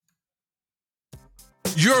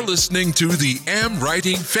You're listening to the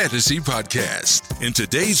AmWritingFantasy podcast. In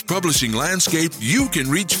today's publishing landscape, you can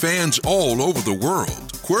reach fans all over the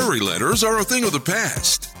world. Query letters are a thing of the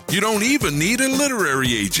past. You don't even need a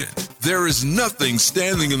literary agent. There is nothing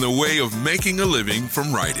standing in the way of making a living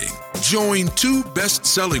from writing. Join two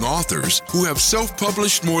best-selling authors who have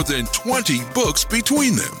self-published more than 20 books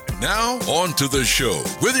between them. Now, on to the show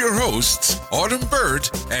with your hosts, Autumn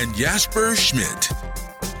Burt and Jasper Schmidt.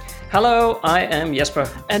 Hello, I am Jesper.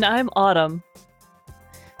 And I'm Autumn.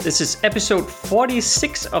 This is episode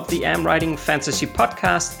 46 of the AmWritingFantasy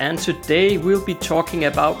podcast, and today we'll be talking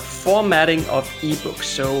about formatting of ebooks.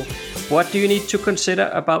 So, what do you need to consider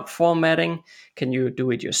about formatting? Can you do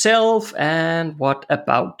it yourself? And what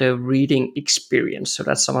about the reading experience? So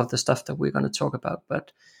that's some of the stuff that we're going to talk about.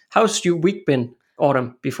 But how's your week been,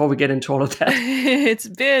 Autumn, before we get into all of that? It's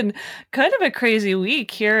been kind of a crazy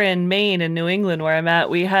week here in Maine and New England where I'm at.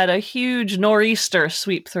 We had a huge nor'easter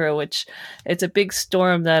sweep through, which it's a big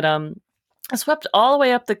storm that swept all the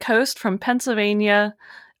way up the coast from Pennsylvania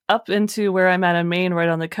up into where I'm at in Maine, right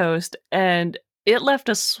on the coast. And it left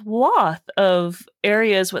a swath of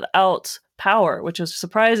areas without power, which was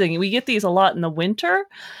surprising. We get these a lot in the winter,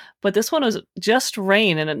 but this one was just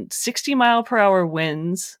rain and 60-mile-per-hour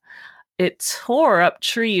winds. It tore up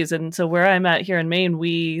trees, and so where I'm at here in Maine,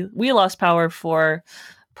 we lost power for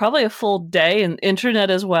probably a full day, and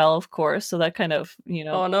internet as well, of course. So that kind of,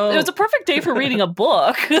 Oh, no. It was a perfect day for reading a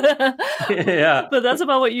book. Yeah. But that's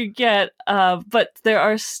about what you get. But there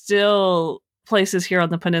are still places here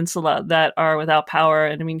on the peninsula that are without power,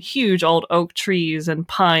 and I mean huge old oak trees and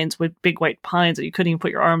pines with big white pines that you couldn't even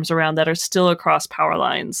put your arms around that are still across power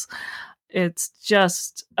lines. It's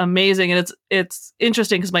just amazing. And it's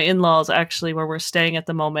interesting because my in-laws, actually, where we're staying at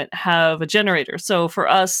the moment, have a generator. So for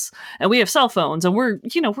us, and we have cell phones, and we're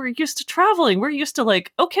used to traveling. We're used to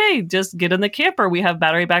okay, just get in the camper. We have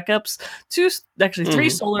battery backups, three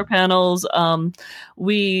solar panels.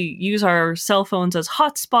 We use our cell phones as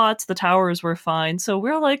hotspots. The towers were fine. So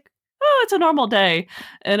we're like, oh, it's a normal day.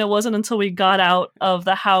 And it wasn't until we got out of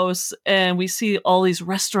the house and we see all these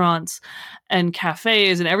restaurants and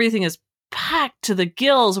cafes and everything is packed to the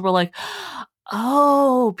gills. We're like,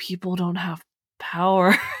 oh, people don't have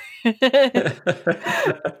power. It's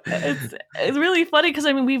really funny because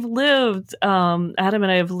we've lived, Adam and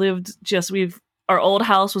I have lived our old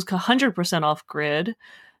house was 100% off grid.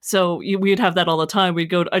 So we'd have that all the time.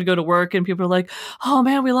 I'd go to work and people are like, oh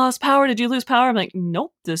man, we lost power. Did you lose power? I'm like,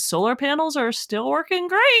 nope, the solar panels are still working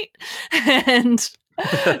great. And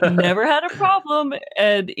never had a problem.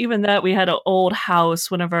 And even that, we had an old house.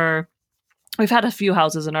 We've had a few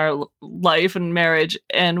houses in our life and marriage,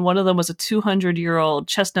 and one of them was a 200-year-old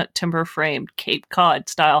chestnut timber framed Cape Cod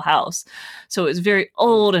style house. So it was very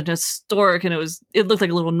old and historic, and it looked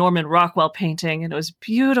like a little Norman Rockwell painting, and it was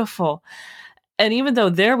beautiful. And even though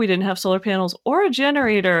there we didn't have solar panels or a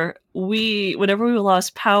generator, whenever we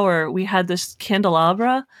lost power, we had this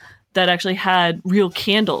candelabra that actually had real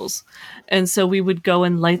candles. And so we would go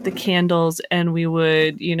and light the candles, and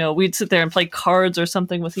we'd sit there and play cards or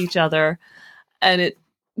something with each other. And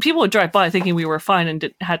people would drive by thinking we were fine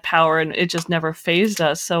and had power, and it just never fazed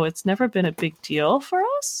us. So it's never been a big deal for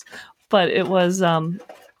us. But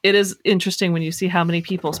it is interesting when you see how many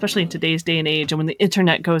people, especially in today's day and age, and when the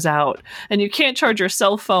internet goes out and you can't charge your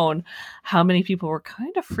cell phone, how many people were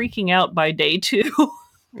kind of freaking out by day 2.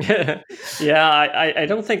 Yeah, I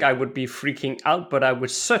don't think I would be freaking out, but I would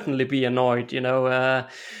certainly be annoyed, where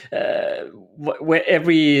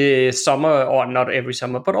every summer, or not every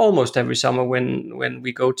summer, but almost every summer when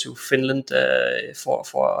we go to Finland to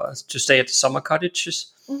stay at the summer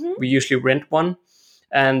cottages, we usually rent one.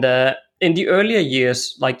 And in the earlier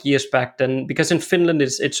years, like years back then, because in Finland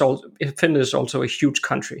Finland is also a huge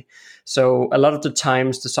country, so a lot of the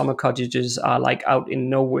times the summer cottages are out in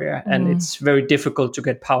nowhere, and it's very difficult to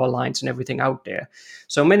get power lines and everything out there.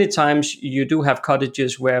 So many times you do have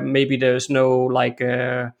cottages where maybe there's no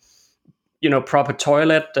proper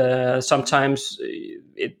toilet. Sometimes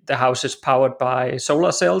the house is powered by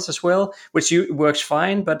solar cells as well, which works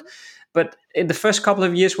fine, but in the first couple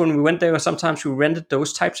of years when we went there, sometimes we rented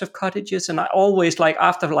those types of cottages, and I always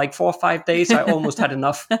after 4 or 5 days, I almost had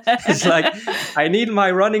enough. It's I need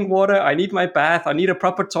my running water, I need my bath, I need a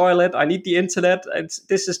proper toilet, I need the internet.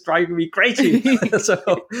 This is driving me crazy.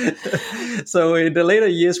 So in the later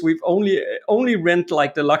years, we've only rent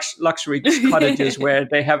the luxury cottages where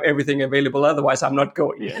they have everything available. Otherwise, I'm not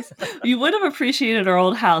going yet. You would have appreciated our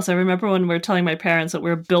old house. I remember when we were telling my parents that we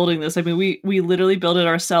were building this. We literally built it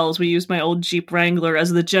ourselves. We used my old Jeep Wrangler as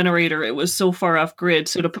the generator. It was so far off grid.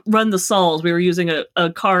 So to run the saws, we were using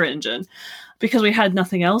a car engine because we had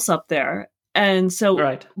nothing else up there. And so,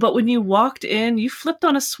 Right. but when you walked in, you flipped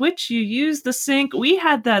on a switch, you used the sink. We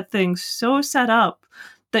had that thing so set up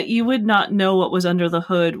that you would not know what was under the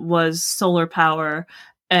hood was solar power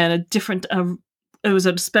and a different, it was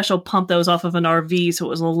a special pump that was off of an RV, so it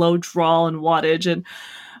was a low draw and wattage. And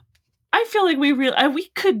I feel like we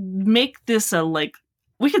could make this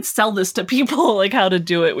we could sell this to people, like how to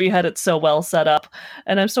do it. We had it so well set up,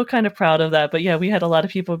 and I'm so kind of proud of that. But yeah, we had a lot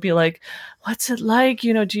of people be like, "What's it like?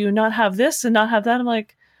 You know, do you not have this and not have that?" I'm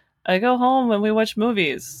like, I go home and we watch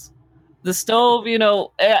movies. The stove, you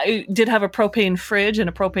know, I did have a propane fridge and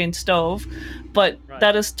a propane stove, but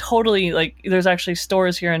that is totally like, there's actually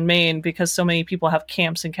stores here in Maine because so many people have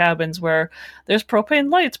camps and cabins where there's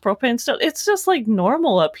propane lights, propane stove. It's just like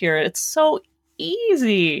normal up here. It's so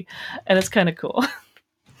easy, and it's kind of cool.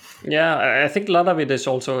 Yeah, I think a lot of it is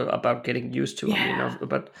also about getting used to it, you know.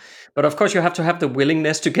 But of course, you have to have the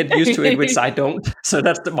willingness to get used to it, which I don't. So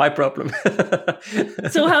that's my problem.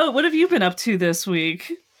 So what have you been up to this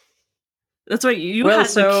week? That's right.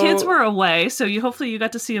 The kids were away, so hopefully you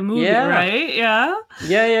got to see a movie, right?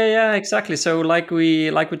 Yeah. Exactly. So like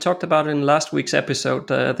we talked about in last week's episode,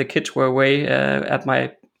 the kids were away at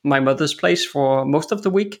my mother's place for most of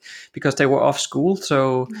the week because they were off school.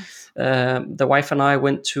 So the wife and I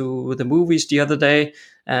went to the movies the other day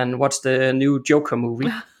and watched the new Joker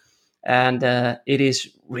movie. And it is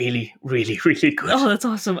really, really, really good. Oh, that's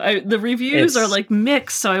awesome. The reviews are like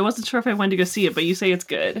mixed, so I wasn't sure if I wanted to go see it, but you say it's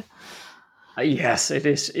good. Yes, it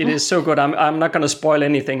is. It is so good. I'm not going to spoil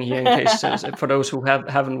anything here in case for those who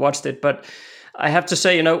haven't watched it. But I have to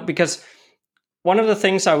say, you know, because one of the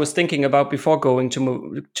things I was thinking about before going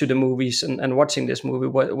to the movies and watching this movie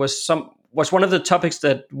was one of the topics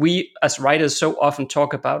that we as writers so often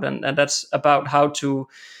talk about, and that's about how to,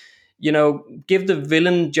 you know, give the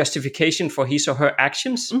villain justification for his or her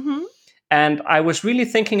actions. Mm-hmm. And I was really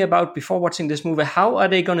thinking about before watching this movie, how are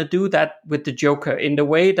they going to do that with the Joker in the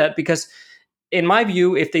way that, because in my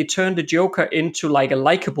view, if they turn the Joker into like a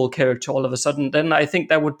likable character all of a sudden, then I think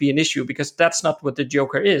that would be an issue because that's not what the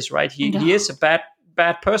Joker is, right? He is a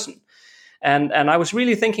bad person. And I was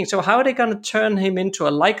really thinking, so how are they going to turn him into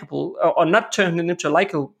a likable, or not turn him into a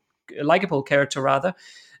likable character rather,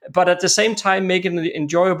 but at the same time make it an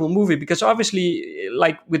enjoyable movie? Because obviously,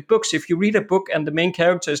 like with books, if you read a book and the main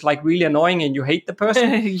character is like really annoying and you hate the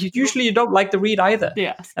person, usually you don't like the read either.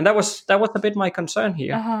 Yes. And that was a bit my concern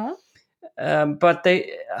here. Uh-huh. But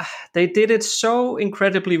they did it so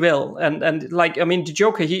incredibly well, and like, I mean, the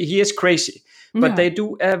Joker, he is crazy, but they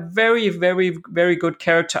do a very, very, very good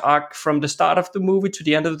character arc from the start of the movie to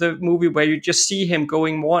the end of the movie, where you just see him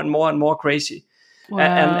going more and more and more crazy. Wow.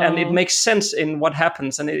 And it makes sense in what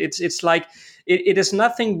happens, and it's like it is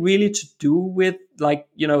nothing really to do with, like,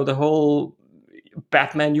 you know, the whole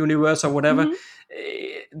Batman universe or whatever. Mm-hmm.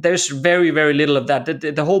 There's very, very little of that.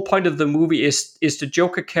 The whole point of the movie is the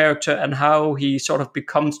Joker character and how he sort of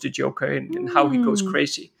becomes the Joker and how he goes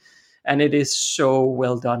crazy. And it is so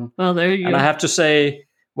well done. Well, there you go. And I have to say,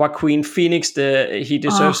 Joaquin Phoenix, he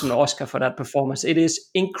deserves an Oscar for that performance. It is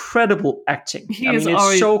incredible acting.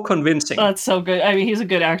 It's so convincing. That's so good. I mean, he's a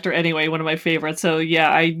good actor anyway, one of my favorites. So yeah,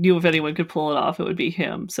 I knew if anyone could pull it off, it would be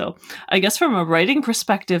him. So I guess from a writing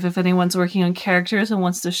perspective, if anyone's working on characters and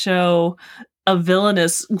wants to show a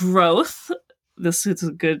villainous growth, this is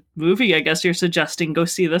a good movie. I guess you're suggesting go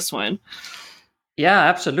see this one. Yeah,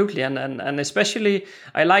 absolutely, and especially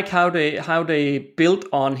I like how they built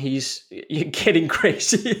on his getting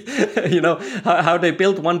crazy. You know, how they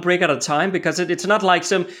built one brick at a time, because it's not like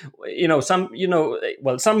some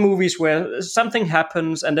movies where something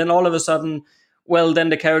happens and then all of a sudden, well, then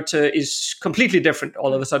the character is completely different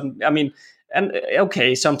all of a sudden. I mean, and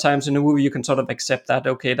okay, sometimes in a movie you can sort of accept that,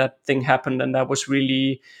 okay, that thing happened and that was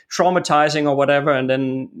really traumatizing or whatever, and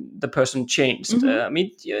then the person changed. Mm-hmm. I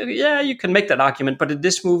mean, yeah, you can make that argument, but in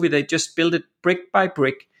this movie they just build it brick by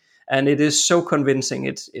brick, and it is so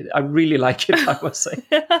convincing. I really like it, I must say.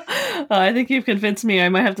 I think you've convinced me. I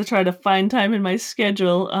might have to try to find time in my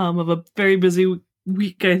schedule of a very busy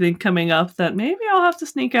week, I think, coming up, that maybe I'll have to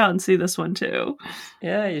sneak out and see this one too.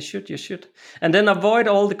 Yeah, you should. And then avoid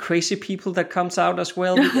all the crazy people that comes out as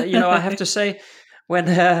well. You know, I have to say, when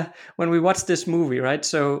we watch this movie, right?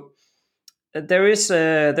 So there is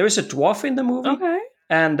a dwarf in the movie. Okay.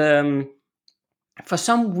 And for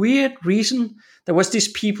some weird reason, there was these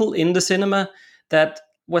people in the cinema that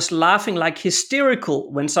was laughing like hysterical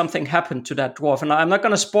when something happened to that dwarf. And I'm not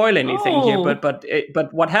going to spoil anything here,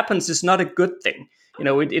 but what happens is not a good thing. You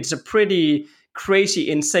know, it's a pretty crazy,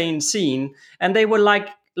 insane scene. And they were like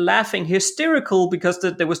laughing hysterical because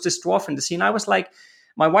there was this dwarf in the scene. I was like,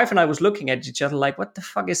 my wife and I was looking at each other like, what the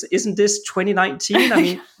fuck isn't this 2019? I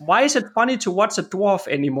mean, why is it funny to watch a dwarf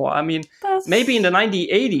anymore? I mean, maybe in the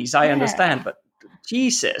 1980s, I understand, but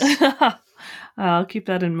Jesus. I'll keep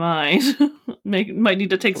that in mind. Might need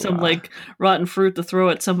to take some like rotten fruit to throw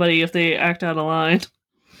at somebody if they act out of line.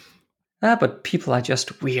 But people are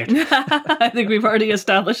just weird. I think we've already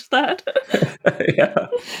established that. Yeah.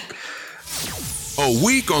 A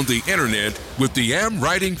week on the internet with the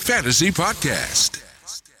Writing Fantasy podcast.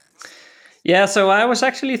 Yeah, so I was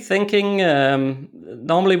actually thinking,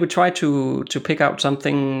 normally we try to pick out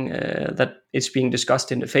something that is being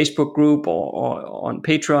discussed in the Facebook group or on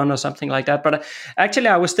Patreon or something like that. But actually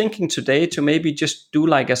I was thinking today to maybe just do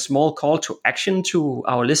like a small call to action to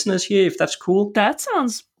our listeners here, if that's cool. That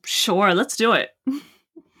sounds sure. Let's do it.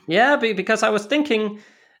 Yeah, because I was thinking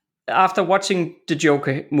after watching the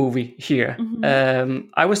Joker movie here,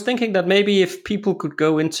 I was thinking that maybe if people could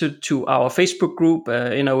go into our Facebook group,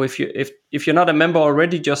 if you're not a member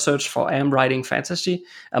already, just search for Writing Fantasy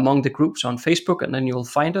among the groups on Facebook, and then you'll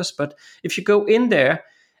find us. But if you go in there,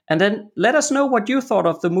 and then let us know what you thought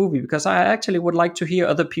of the movie, because I actually would like to hear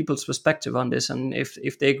other people's perspective on this, and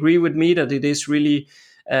if they agree with me that it is really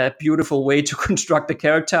a beautiful way to construct a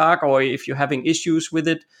character arc, or if you're having issues with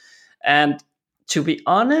it. And to be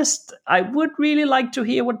honest, I would really like to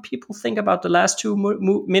hear what people think about the last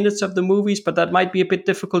 2 minutes of the movies, but that might be a bit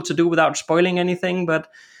difficult to do without spoiling anything. But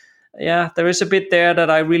yeah, there is a bit there that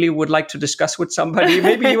I really would like to discuss with somebody.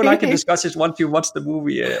 Maybe you and I can discuss it once you watch the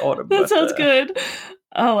movie, Autumn. That sounds good.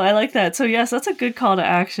 Oh, I like that. So yes, that's a good call to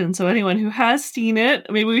action. So anyone who has seen it,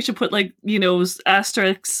 maybe we should put like,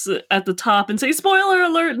 asterisks at the top and say spoiler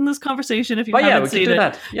alert in this conversation if you haven't seen it.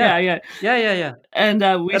 That. Yeah. And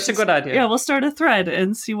that's a good idea. Yeah, we'll start a thread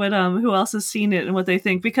and see what who else has seen it and what they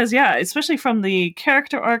think. Because especially from the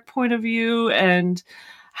character arc point of view and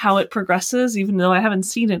how it progresses, even though I haven't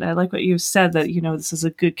seen it, I like what you said that, this is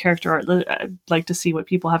a good character art. I'd like to see what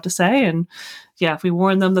people have to say. And yeah, if we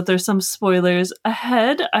warn them that there's some spoilers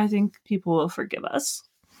ahead, I think people will forgive us.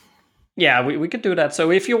 Yeah, we could do that. So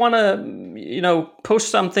if you want to, post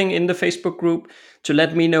something in the Facebook group to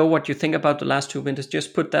let me know what you think about the last 2 minutes,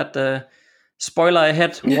 just put that spoiler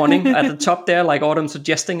ahead warning at the top there, like Autumn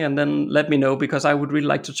suggesting, and then let me know, because I would really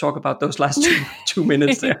like to talk about those last 2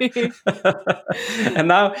 minutes there. And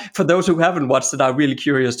now, for those who haven't watched it, are really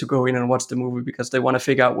curious to go in and watch the movie because they want to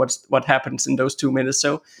figure out what happens in those 2 minutes.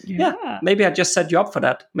 So yeah, maybe I just set you up for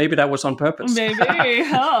that. Maybe that was on purpose. Maybe.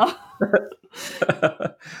 Oh.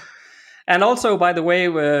 And also, by the way,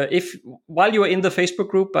 while you are in the Facebook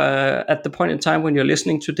group, at the point in time when you're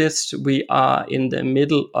listening to this, we are in the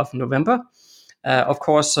middle of November. Of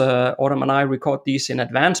course, Autumn and I record these in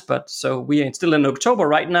advance, but so we are still in October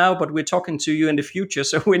right now, but we're talking to you in the future.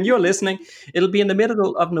 So when you're listening, it'll be in the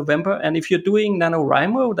middle of November. And if you're doing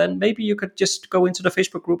NaNoWriMo, then maybe you could just go into the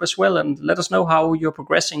Facebook group as well and let us know how you're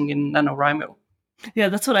progressing in NaNoWriMo. Yeah,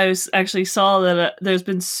 that's what I actually saw, that there's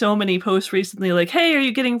been so many posts recently like, hey, are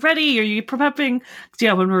you getting ready? Are you prepping?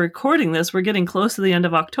 Yeah, when we're recording this, we're getting close to the end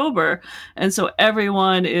of October. And so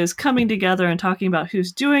everyone is coming together and talking about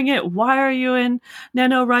who's doing it. Why are you in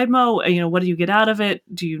NaNoWriMo? What do you get out of it?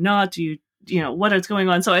 Do you not? Do you what is going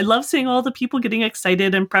on? So I love seeing all the people getting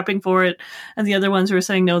excited and prepping for it, and the other ones who are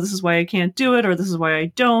saying, no, this is why I can't do it, or this is why I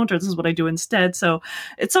don't, or this is what I do instead. So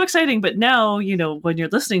it's so exciting. But now, when you're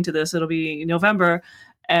listening to this, it'll be November,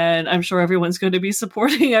 and I'm sure everyone's going to be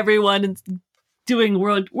supporting everyone and doing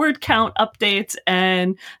word count updates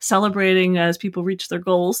and celebrating as people reach their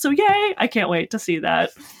goals. So yay, I can't wait to see that.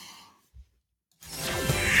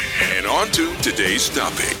 And on to today's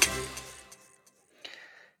topic.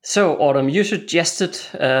 So, Autumn, you suggested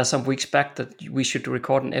some weeks back that we should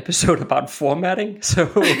record an episode about formatting. So,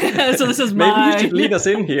 so this is maybe you should lead us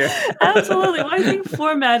in here. Absolutely. Well, I think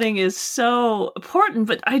formatting is so important,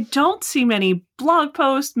 but I don't see many blog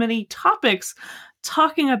posts, many topics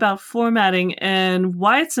talking about formatting and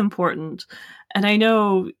why it's important. And I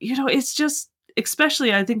know, it's just,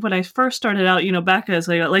 especially I think when I first started out, back as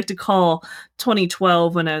I like to call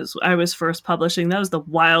 2012 when I was first publishing, that was the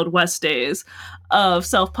Wild West days of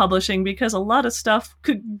self-publishing, because a lot of stuff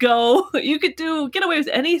could go, you could get away with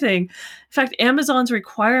anything. In fact, Amazon's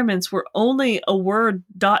requirements were only a Word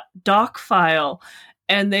doc file,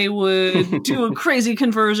 and they would do crazy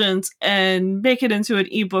conversions and make it into an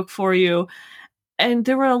ebook for you. And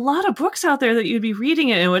there were a lot of books out there that you'd be reading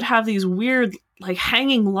it and it would have these weird, like,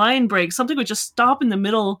 hanging line breaks. Something would just stop in the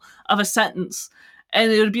middle of a sentence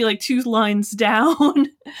and it would be like 2 lines down.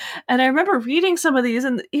 And I remember reading some of these,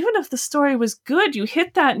 and even if the story was good, you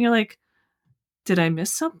hit that and you're like, did I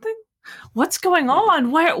miss something? what's going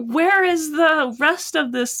on? Where is the rest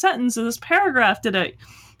of this sentence or this paragraph? Did it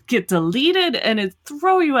get deleted? And it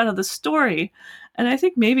throw you out of the story. And I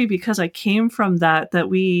think maybe because I came from that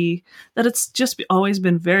it's just always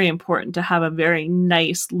been very important to have a very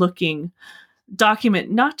nice looking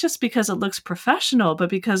document, not just because it looks professional, but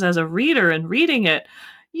because as a reader and reading it,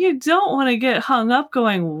 you don't want to get hung up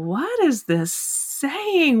going, what is this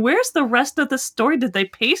saying? Where's the rest of the story? Did they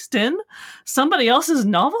paste in somebody else's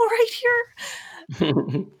novel right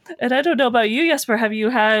here? And I don't know about you, Jesper. Have you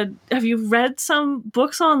read some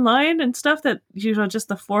books online and stuff that, just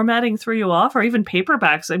the formatting threw you off, or even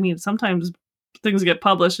paperbacks? I mean, sometimes things get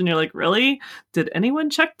published and you're like, really? Did anyone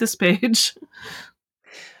check this page?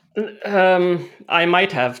 I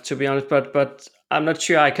might have, to be honest, but I'm not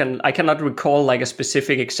sure. I cannot recall like a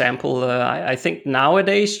specific example. I think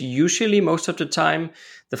nowadays, usually most of the time,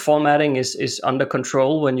 the formatting is under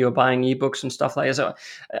control when you're buying ebooks and stuff like that. So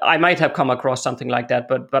I might have come across something like that,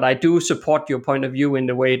 but I do support your point of view in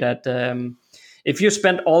the way that if you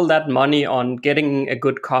spend all that money on getting a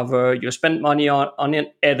good cover, you spend money on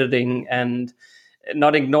editing and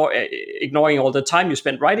not ignoring all the time you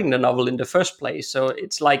spent writing the novel in the first place. So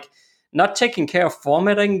it's like not taking care of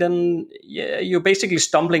formatting, then you're basically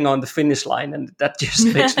stumbling on the finish line, and that just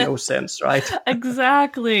makes no sense, right?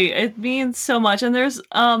 Exactly. It means so much. And there's,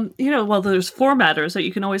 there's formatters that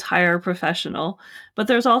you can always hire a professional, but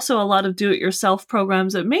there's also a lot of do-it-yourself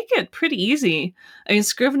programs that make it pretty easy. I mean,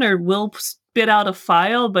 Scrivener will spit out a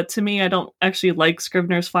file, but to me, I don't actually like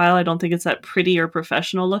Scrivener's file. I don't think it's that pretty or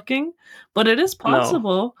professional looking, but it is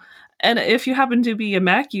possible. No. And if you happen to be a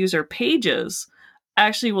Mac user, Pages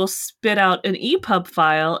actually will spit out an EPUB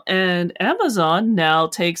file, and Amazon now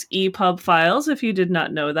takes EPUB files, if you did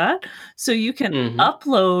not know that. So you can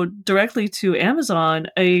upload directly to Amazon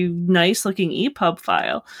a nice looking EPUB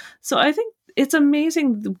file. So I think it's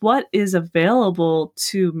amazing what is available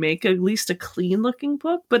to make at least a clean looking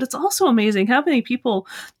book, but it's also amazing how many people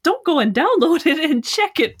don't go and download it and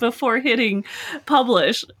check it before hitting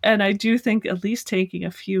publish. And I do think at least taking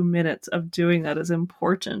a few minutes of doing that is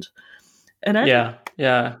important. And I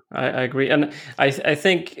agree. And I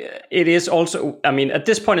think it is also, I mean, at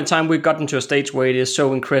this point in time, we've gotten to a stage where it is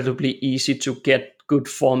so incredibly easy to get good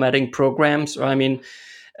formatting programs. I mean,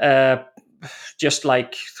 just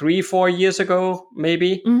like 3-4 years ago,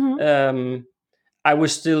 maybe, I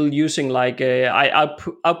was still using like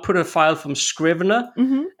I'll put a file from Scrivener,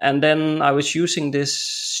 and then I was using this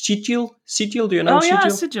Sigil. Sigil, do you know Sigil? Oh yeah,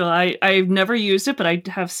 Sigil. I've never used it, but I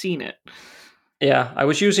have seen it. Yeah, I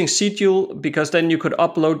was using Sigil because then you could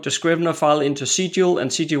upload the Scrivener file into Sigil,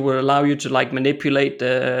 and Sigil would allow you to like manipulate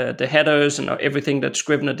the headers and everything that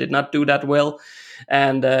Scrivener did not do that well.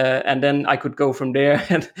 And then I could go from there.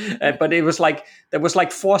 But it was like there was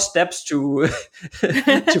like 4 steps to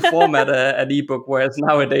to format an ebook, whereas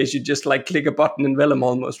nowadays you just like click a button in Vellum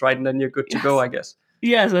almost, right, and then you're good to go, I guess.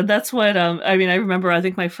 Yes, and that's what I mean. I remember. I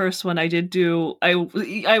think my first one I did do. I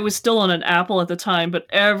was still on an Apple at the time, but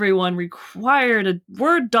everyone required a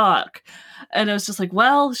Word doc, and I was just like,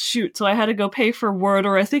 well, shoot. So I had to go pay for Word,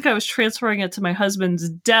 or I think I was transferring it to my husband's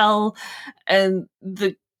Dell, and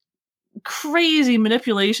the crazy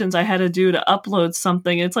manipulations I had to do to upload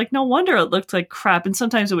something. It's like no wonder it looked like crap, and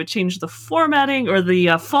sometimes it would change the formatting or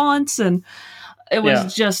the fonts, and it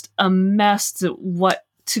was just a mess.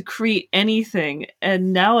 To create anything.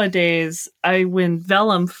 And nowadays, when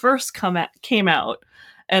Vellum first came out,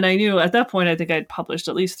 and I knew at that point, I think I'd published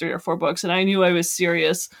at least 3 or 4 books, and I knew I was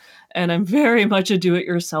serious, and I'm very much a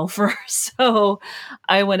do-it-yourselfer. So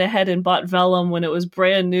I went ahead and bought Vellum when it was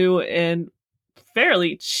brand new and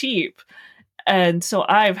fairly cheap. And so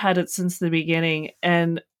I've had it since the beginning.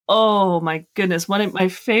 And oh my goodness, one of my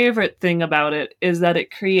favorite thing about it is that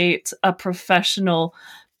it creates a professional,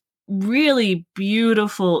 really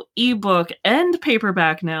beautiful ebook and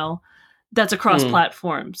paperback now that's across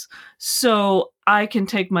platforms. So I can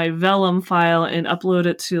take my Vellum file and upload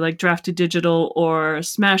it to like Drafted Digital or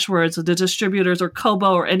Smashwords or the distributors or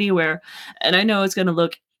Kobo or anywhere. And I know it's going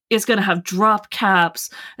to have drop caps.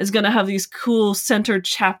 It's going to have these cool centered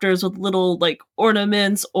chapters with little like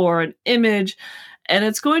ornaments or an image. And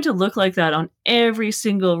it's going to look like that on every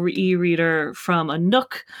single e-reader from a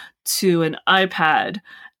Nook to an iPad.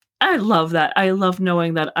 I love that. I love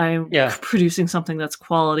knowing that I'm producing something that's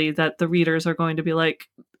quality, that the readers are going to be like,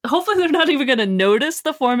 hopefully they're not even going to notice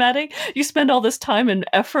the formatting. You spend all this time and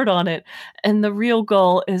effort on it. And the real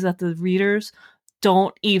goal is that the readers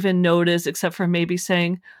don't even notice, except for maybe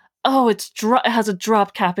saying, oh, it has a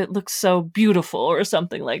drop cap. It looks so beautiful or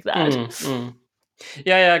something like that.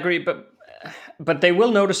 Yeah, I agree. But But they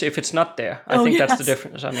will notice if it's not there. I think that's the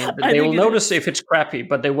difference. I mean, I they will think it notice is. if it's crappy,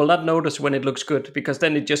 but they will not notice when it looks good, because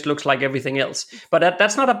then it just looks like everything else. But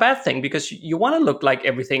that's not a bad thing, because you want to look like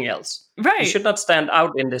everything else. You Right. should not stand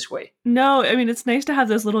out in this way. No, I mean, it's nice to have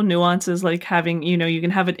those little nuances, like having, you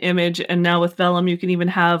can have an image, and now with Vellum, you can even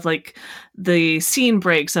have like the scene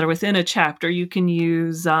breaks that are within a chapter. You can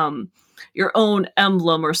use your own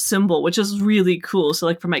emblem or symbol, which is really cool. So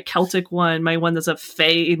like for my Celtic one, my one that's a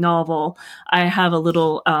Fae novel, I have a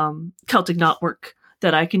little Celtic knotwork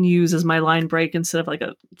that I can use as my line break instead of like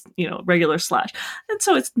a regular slash. And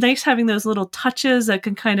so it's nice having those little touches that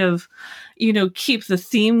can kind of keep the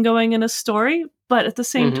theme going in a story, but at the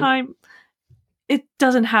same time, it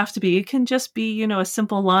doesn't have to be. It can just be a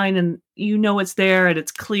simple line, and it's there and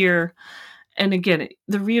it's clear. And again,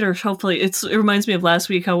 the reader, hopefully, it reminds me of last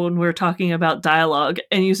week how when we were talking about dialogue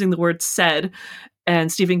and using the word said,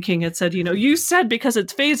 and Stephen King had said, you said because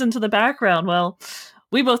it fades into the background. Well,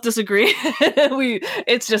 we both disagree.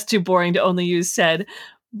 It's just too boring to only use said.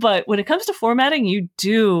 But when it comes to formatting, you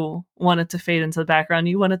do want it to fade into the background.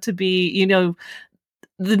 You want it to be,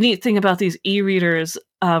 the neat thing about these e-readers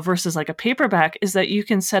versus like a paperback is that you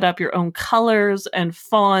can set up your own colors and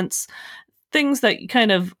fonts, things that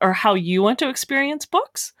kind of are how you want to experience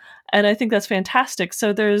books. And I think that's fantastic.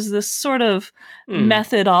 So there's this sort of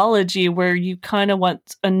methodology where you kind of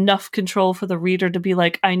want enough control for the reader to be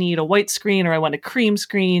like, I need a white screen, or I want a cream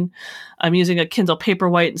screen. I'm using a Kindle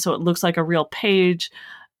Paperwhite, and so it looks like a real page.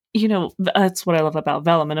 That's what I love about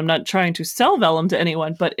Vellum. And I'm not trying to sell Vellum to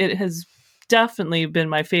anyone, but it has definitely been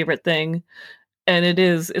my favorite thing. And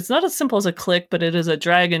it's not as simple as a click, but it is a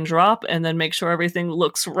drag and drop and then make sure everything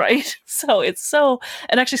looks right.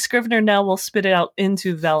 And actually Scrivener now will spit it out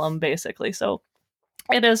into Vellum basically. So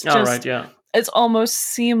it is just, right, yeah. It's almost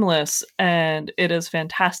seamless, and it is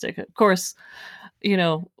fantastic. Of course,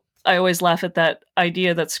 I always laugh at that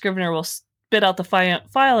idea that Scrivener will spit out the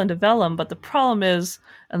file into Vellum. But the problem is,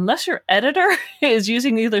 unless your editor is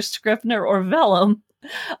using either Scrivener or Vellum,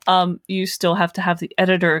 you still have to have the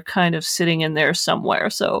editor kind of sitting in there somewhere.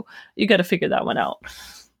 So you got to figure that one out.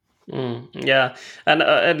 Yeah,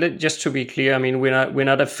 and just to be clear, I mean, we're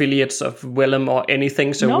not affiliates of Vellum or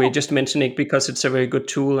anything, so we're just mentioning it because it's a very good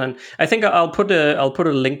tool. And I think I'll put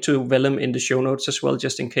a link to Vellum in the show notes as well,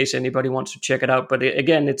 just in case anybody wants to check it out. But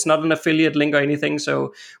again, it's not an affiliate link or anything,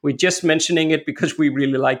 so we're just mentioning it because we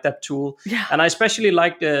really like that tool. Yeah. And I especially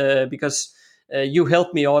liked because you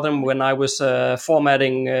helped me, Autumn, when I was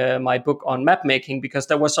formatting my book on map making, because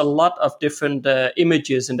there was a lot of different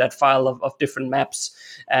images in that file of different maps.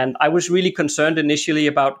 And I was really concerned initially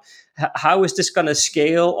about how is this going to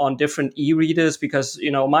scale on different e-readers, because,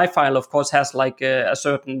 my file, of course, has like a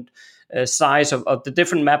certain size of the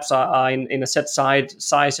different maps are in a set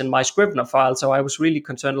size in my Scrivener file. So I was really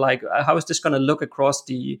concerned, like, how is this going to look across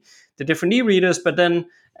the different e-readers? But then,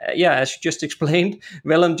 as you just explained,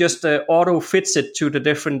 Vellum just auto fits it to the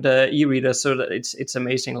different e-readers, so that it's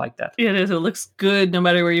amazing like that. Yeah, it is. It looks good no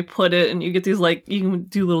matter where you put it, and you get these you can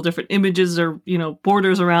do little different images or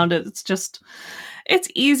borders around it. It's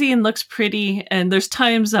easy and looks pretty. And there's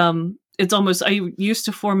times it's almost, I used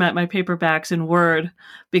to format my paperbacks in Word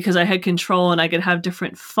because I had control and I could have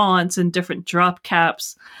different fonts and different drop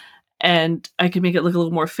caps. And I could make it look a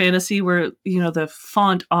little more fantasy, where, the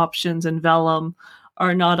font options in Vellum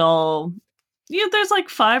are not all, there's like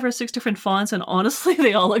 5 or 6 different fonts, and honestly,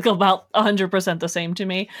 they all look about 100% the same to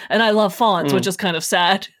me. And I love fonts, which is kind of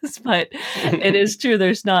sad, but it is true.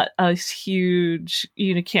 There's not a huge,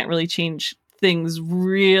 can't really change things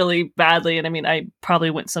really badly. And I mean, I probably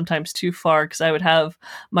went sometimes too far, because I would have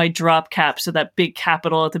my drop cap, so that big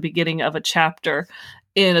capital at the beginning of a chapter,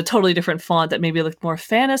 in a totally different font that maybe looked more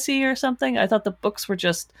fantasy or something. I thought the books were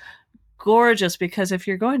just gorgeous, because if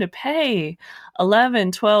you're going to pay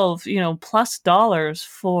 $11, $12, plus dollars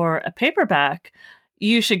for a paperback,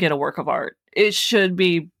 you should get a work of art. It should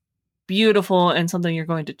be beautiful and something you're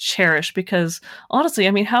going to cherish, because honestly,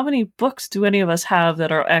 I mean, how many books do any of us have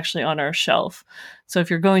that are actually on our shelf? So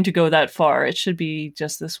if you're going to go that far, it should be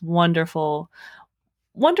just this wonderful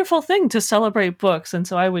thing to celebrate books. And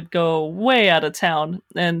so I would go way out of town.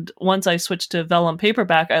 And once I switched to Vellum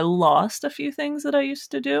paperback, I lost a few things that I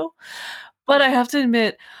used to do. But I have to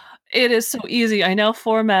admit, it is so easy. I now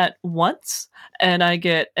format once, and I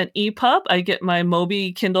get an EPUB, I get my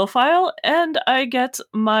Mobi Kindle file, and I get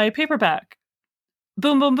my paperback.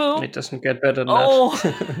 Boom, boom, boom. It doesn't get better than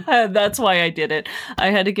that. That's why I did it.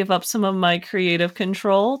 I had to give up some of my creative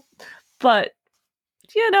control, but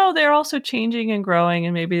they're also changing and growing,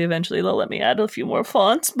 and maybe eventually they'll let me add a few more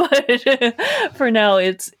fonts. But for now,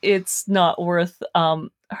 it's not worth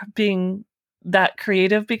being that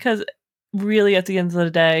creative, because really, at the end of the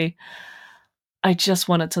day, I just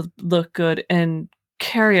want it to look good and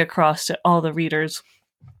carry across to all the readers,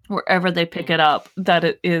 wherever they pick it up, that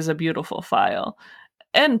it is a beautiful file.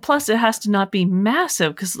 And plus, it has to not be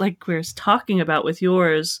massive, because like we were talking about with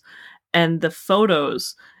yours and the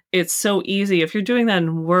photos, it's so easy if you're doing that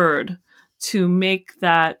in Word to make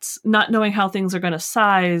that, not knowing how things are going to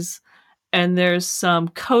size. And there's some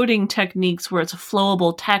coding techniques where it's a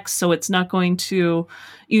flowable text, so it's not going to,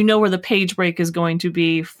 where the page break is going to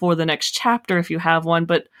be for the next chapter if you have one,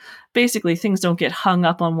 but basically things don't get hung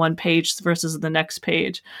up on one page versus the next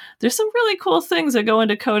page. There's some really cool things that go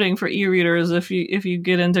into coding for e-readers if you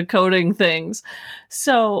get into coding things.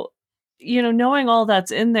 So, knowing all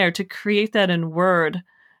that's in there to create that in Word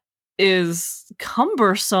is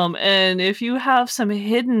cumbersome. And if you have some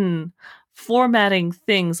hidden formatting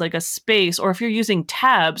things like a space, or if you're using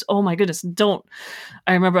tabs, oh my goodness,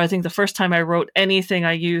 I remember, I think the first time I wrote anything,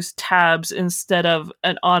 I used tabs instead of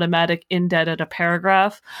an automatic indent at a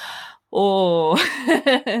paragraph. Oh,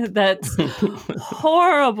 that's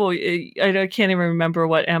horrible. I can't even remember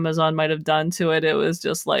what Amazon might have done to it. It was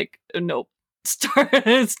just like, nope,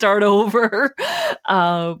 start over.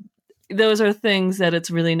 Those are things that it's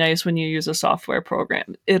really nice when you use a software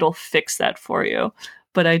program. It'll fix that for you.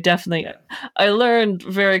 But I learned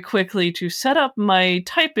very quickly to set up my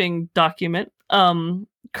typing document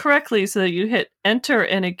correctly so that you hit enter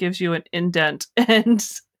and it gives you an indent, and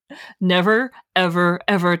never, ever,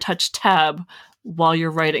 ever touch tab while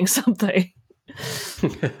you're writing something.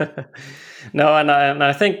 No, and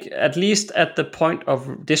I think at least at the point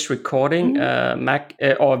of this recording, Mac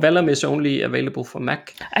or Vellum is only available for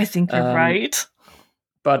Mac. I think you're right.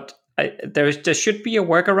 But there should be a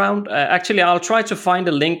workaround. Actually, I'll try to find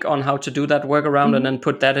a link on how to do that workaround and then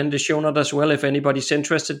put that in the show note as well if anybody's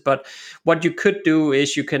interested. But what you could do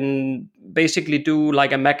is you can basically do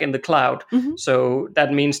like a Mac in the cloud. So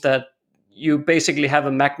that means that you basically have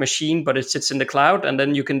a Mac machine, but it sits in the cloud, and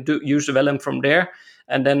then you can use Vellum from there.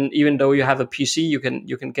 And then even though you have a PC, you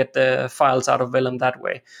can get the files out of Vellum that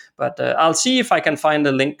way. But I'll see if I can find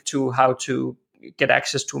a link to how to get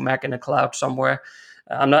access to Mac in a cloud somewhere.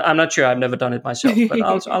 I'm not sure. I've never done it myself, but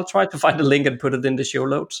I'll try to find a link and put it in the show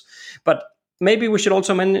notes. But maybe we should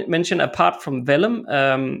also mention, apart from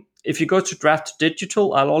Vellum, if you go to Draft to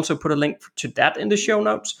Digital, I'll also put a link to that in the show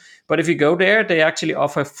notes. But if you go there, they actually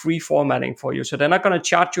offer free formatting for you. So they're not going to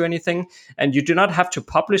charge you anything. And you do not have to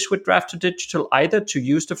publish with Draft to Digital either to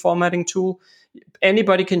use the formatting tool.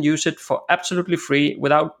 Anybody can use it for absolutely free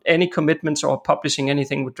without any commitments or publishing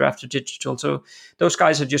anything with Draft to Digital. So those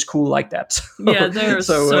guys are just cool like that. Yeah, they're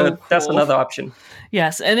so cool. That's another option.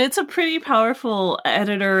 Yes, and it's a pretty powerful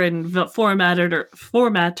editor and formatter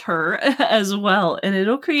as well. And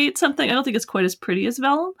it'll create something. I don't think it's quite as pretty as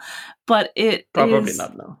Vellum, but it probably is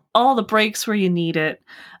not. No. All the breaks where you need it.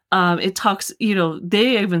 It talks,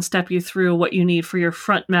 they even step you through what you need for your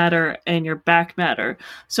front matter and your back matter.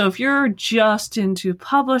 So if you're just into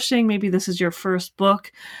publishing, maybe this is your first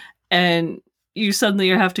book, and you suddenly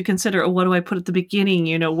have to consider, what do I put at the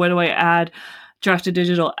beginning? What do I add? Draft to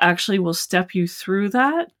Digital actually will step you through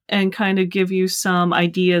that and kind of give you some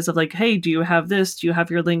ideas of like, hey, do you have this? Do you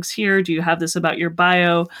have your links here? Do you have this about your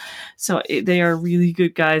bio? So they are really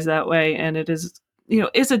good guys that way. And it is,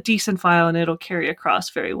 it's a decent file and it'll carry across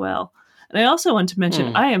very well. And I also want to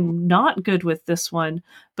mention, I am not good with this one,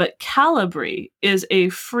 but Calibri is a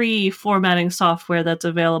free formatting software that's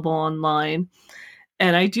available online.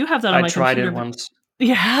 And I do have that on my computer. I tried it once.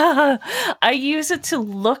 Yeah, I use it to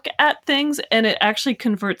look at things, and it actually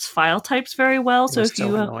converts file types very well. So if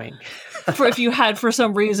you annoying. if you had for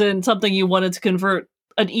some reason something you wanted to convert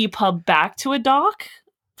an EPUB back to a doc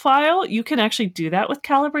file, you can actually do that with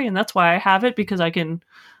Calibri, and that's why I have it, because I can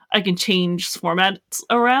change formats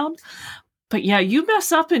around. But yeah, you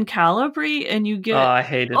mess up in Calibri and you get I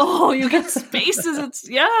hate it. Oh, you get spaces.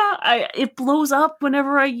 It blows up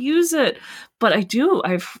whenever I use it. But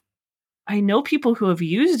I know people who have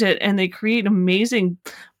used it and they create amazing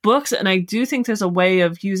books. And I do think there's a way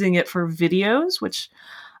of using it for videos, which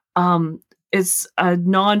is a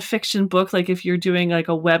nonfiction book. Like if you're doing like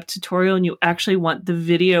a web tutorial and you actually want the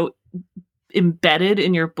video embedded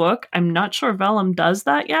in your book. I'm not sure Vellum does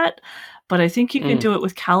that yet, but I think you can do it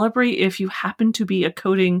with Calibri if you happen to be a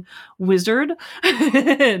coding wizard.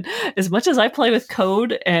 As much as I play with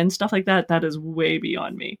code and stuff like that, that is way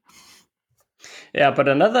beyond me. Yeah, but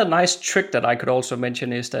another nice trick that I could also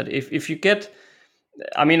mention is that if you get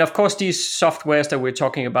I mean, of course, these softwares that we're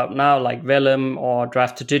talking about now, like Vellum or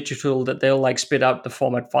Draft to Digital, that they'll like spit out the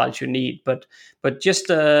format files you need. But just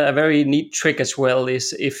a very neat trick as well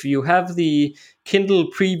is if you have the Kindle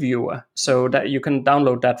Previewer, so that you can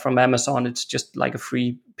download that from Amazon. It's just like a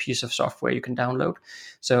free piece of software you can download.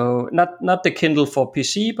 So not the Kindle for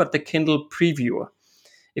PC, but the Kindle Previewer.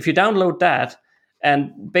 If you download that,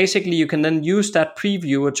 and basically you can then use that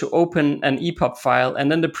previewer to open an EPUB file,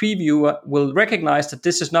 and then the previewer will recognize that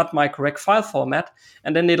this is not my correct file format,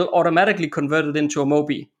 and then it'll automatically convert it into a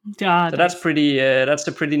Mobi. So that's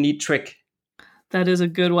a pretty neat trick. That is a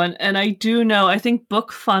good one. And I do know, I think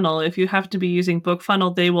BookFunnel, if you have to be using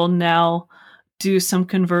BookFunnel, they will now do some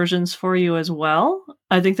conversions for you as well.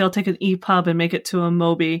 I think they'll take an EPUB and make it to a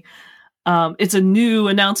Mobi. It's a new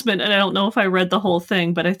announcement, and I don't know if I read the whole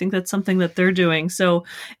thing, but I think that's something that they're doing. So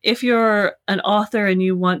if you're an author and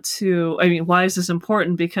you want to, I mean, why is this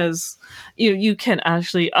important? Because you can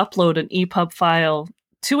actually upload an EPUB file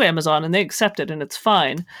to Amazon and they accept it and it's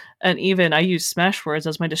fine. And even I use Smashwords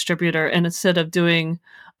as my distributor, and instead of doing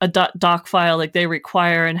a doc file like they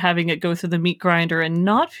require and having it go through the meat grinder and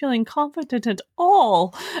not feeling confident at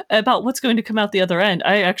all about what's going to come out the other end,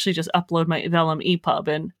 I actually just upload my Vellum EPUB,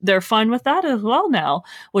 and they're fine with that as well now,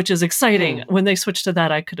 which is exciting. When they switched to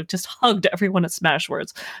that, I could have just hugged everyone at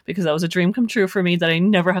Smashwords, because that was a dream come true for me, that I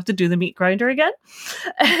never have to do the meat grinder again.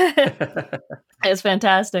 It's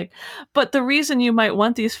fantastic. But the reason you might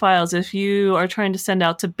want these files, if you are trying to send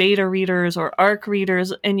out to beta readers or ARC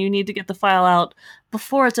readers and you need to get the file out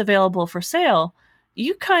before it's available for sale,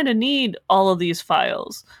 you kind of need all of these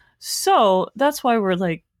files. So that's why we're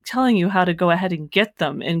like telling you how to go ahead and get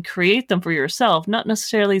them and create them for yourself, not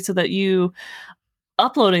necessarily so that you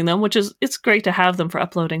uploading them, which is, it's great to have them for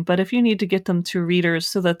uploading, but if you need to get them to readers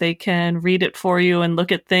so that they can read it for you and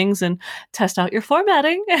look at things and test out your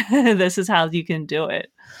formatting, this is how you can do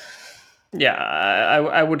it. Yeah,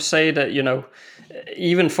 I would say that,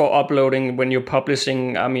 even for uploading when you're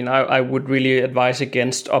publishing, I mean, I would really advise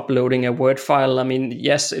against uploading a Word file. I mean,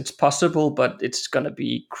 yes, it's possible, but it's going to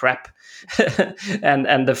be crap.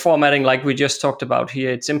 and the formatting, like we just talked about here,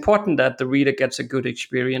 it's important that the reader gets a good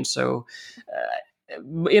experience. So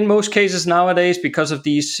in most cases nowadays, because of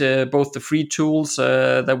these, both the free tools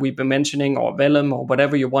that we've been mentioning, or Vellum, or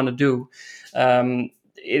whatever you want to do,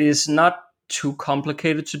 it is not too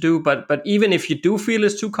complicated to do. But even if you do feel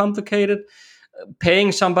it's too complicated,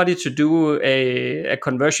 paying somebody to do a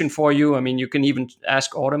conversion for you, I mean, you can even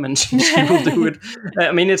ask Autumn and she will do it.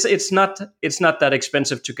 I mean, it's not that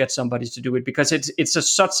expensive to get somebody to do it, because it's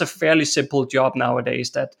such a fairly simple job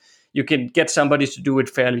nowadays that you can get somebody to do it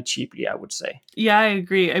fairly cheaply, I would say. Yeah, I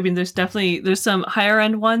agree. I mean, there's some higher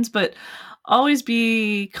end ones, but always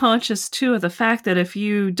be conscious too of the fact that if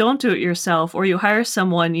you don't do it yourself or you hire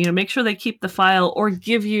someone, make sure they keep the file or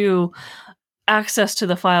give you access to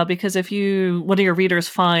the file, because if one of your readers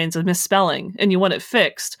finds a misspelling and you want it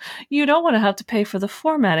fixed, you don't want to have to pay for the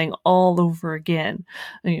formatting all over again.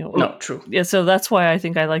 No, true. Yeah, so that's why I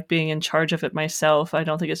think I like being in charge of it myself. I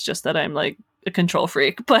don't think it's just that I'm like a control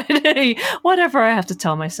freak, but hey, whatever I have to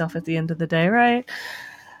tell myself at the end of the day, right?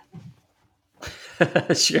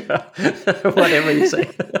 Sure. Whatever you say.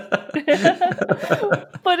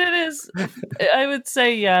 But it is, I would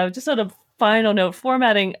say, yeah, just on a final note,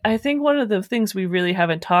 formatting, I think one of the things we really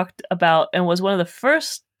haven't talked about, and was one of the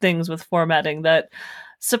first things with formatting that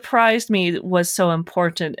surprised me was so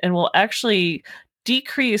important and will actually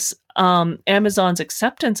decrease Amazon's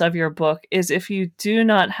acceptance of your book, is if you do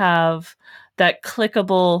not have that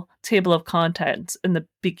clickable table of contents in the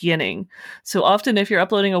beginning. So often if you're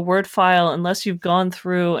uploading a Word file, unless you've gone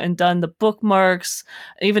through and done the bookmarks,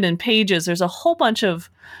 even in Pages, there's a whole bunch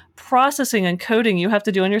of processing and coding you have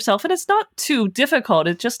to do on yourself. And it's not too difficult.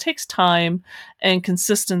 It just takes time and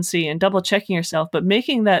consistency and double checking yourself. But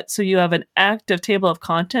making that so you have an active table of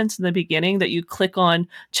contents in the beginning that you click on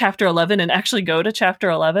chapter 11 and actually go to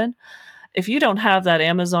chapter 11. If you don't have that,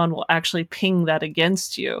 Amazon will actually ping that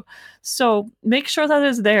against you. So make sure that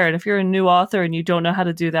is there. And if you're a new author and you don't know how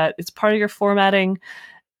to do that, it's part of your formatting.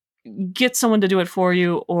 Get someone to do it for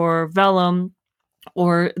you, or Vellum,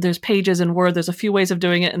 or there's Pages in Word. There's a few ways of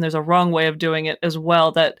doing it, and there's a wrong way of doing it as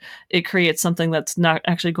well, that it creates something that's not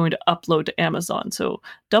actually going to upload to Amazon. So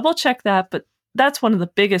double check that. But that's one of the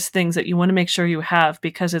biggest things that you want to make sure you have,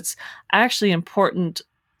 because it's actually important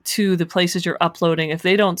to the places you're uploading. If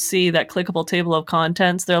they don't see that clickable table of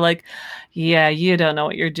contents, they're like, yeah, you don't know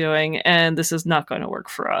what you're doing, and this is not going to work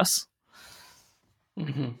for us.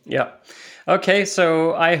 Yeah. Okay,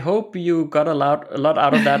 so I hope you got a lot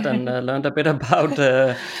out of that and learned a bit about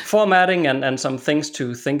formatting and some things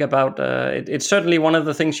to think about. It's certainly one of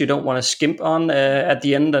the things you don't want to skimp on at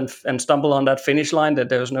the end and stumble on that finish line, that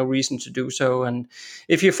there's no reason to do so. And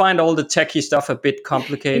if you find all the techie stuff a bit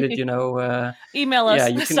complicated, email us,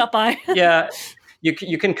 you can stop by. Yeah.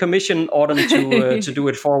 You can commission Autumn to do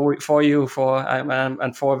it for you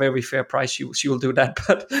and for a very fair price. She will do that,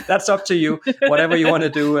 but that's up to you. Whatever you want to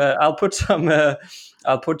do. I'll put some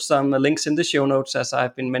links in the show notes, as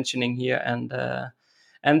I've been mentioning here,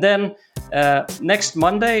 and then next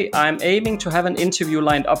Monday I'm aiming to have an interview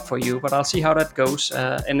lined up for you, but I'll see how that goes.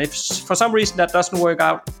 And if for some reason that doesn't work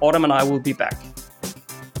out, Autumn and I will be back.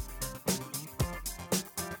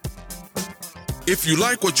 If you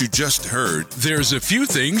like what you just heard, there's a few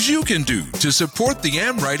things you can do to support the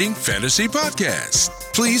AmWriting Fantasy Podcast.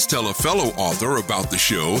 Please tell a fellow author about the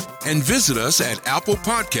show and visit us at Apple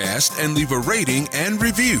Podcast and leave a rating and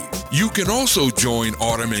review. You can also join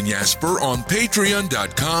Autumn and Jasper on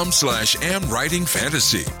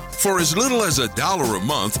patreon.com/AmWritingFantasy. For as little as $1 a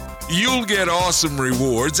month, you'll get awesome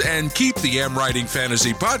rewards and keep the AmWriting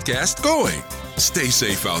Fantasy Podcast going. Stay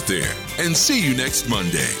safe out there and see you next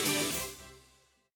Monday.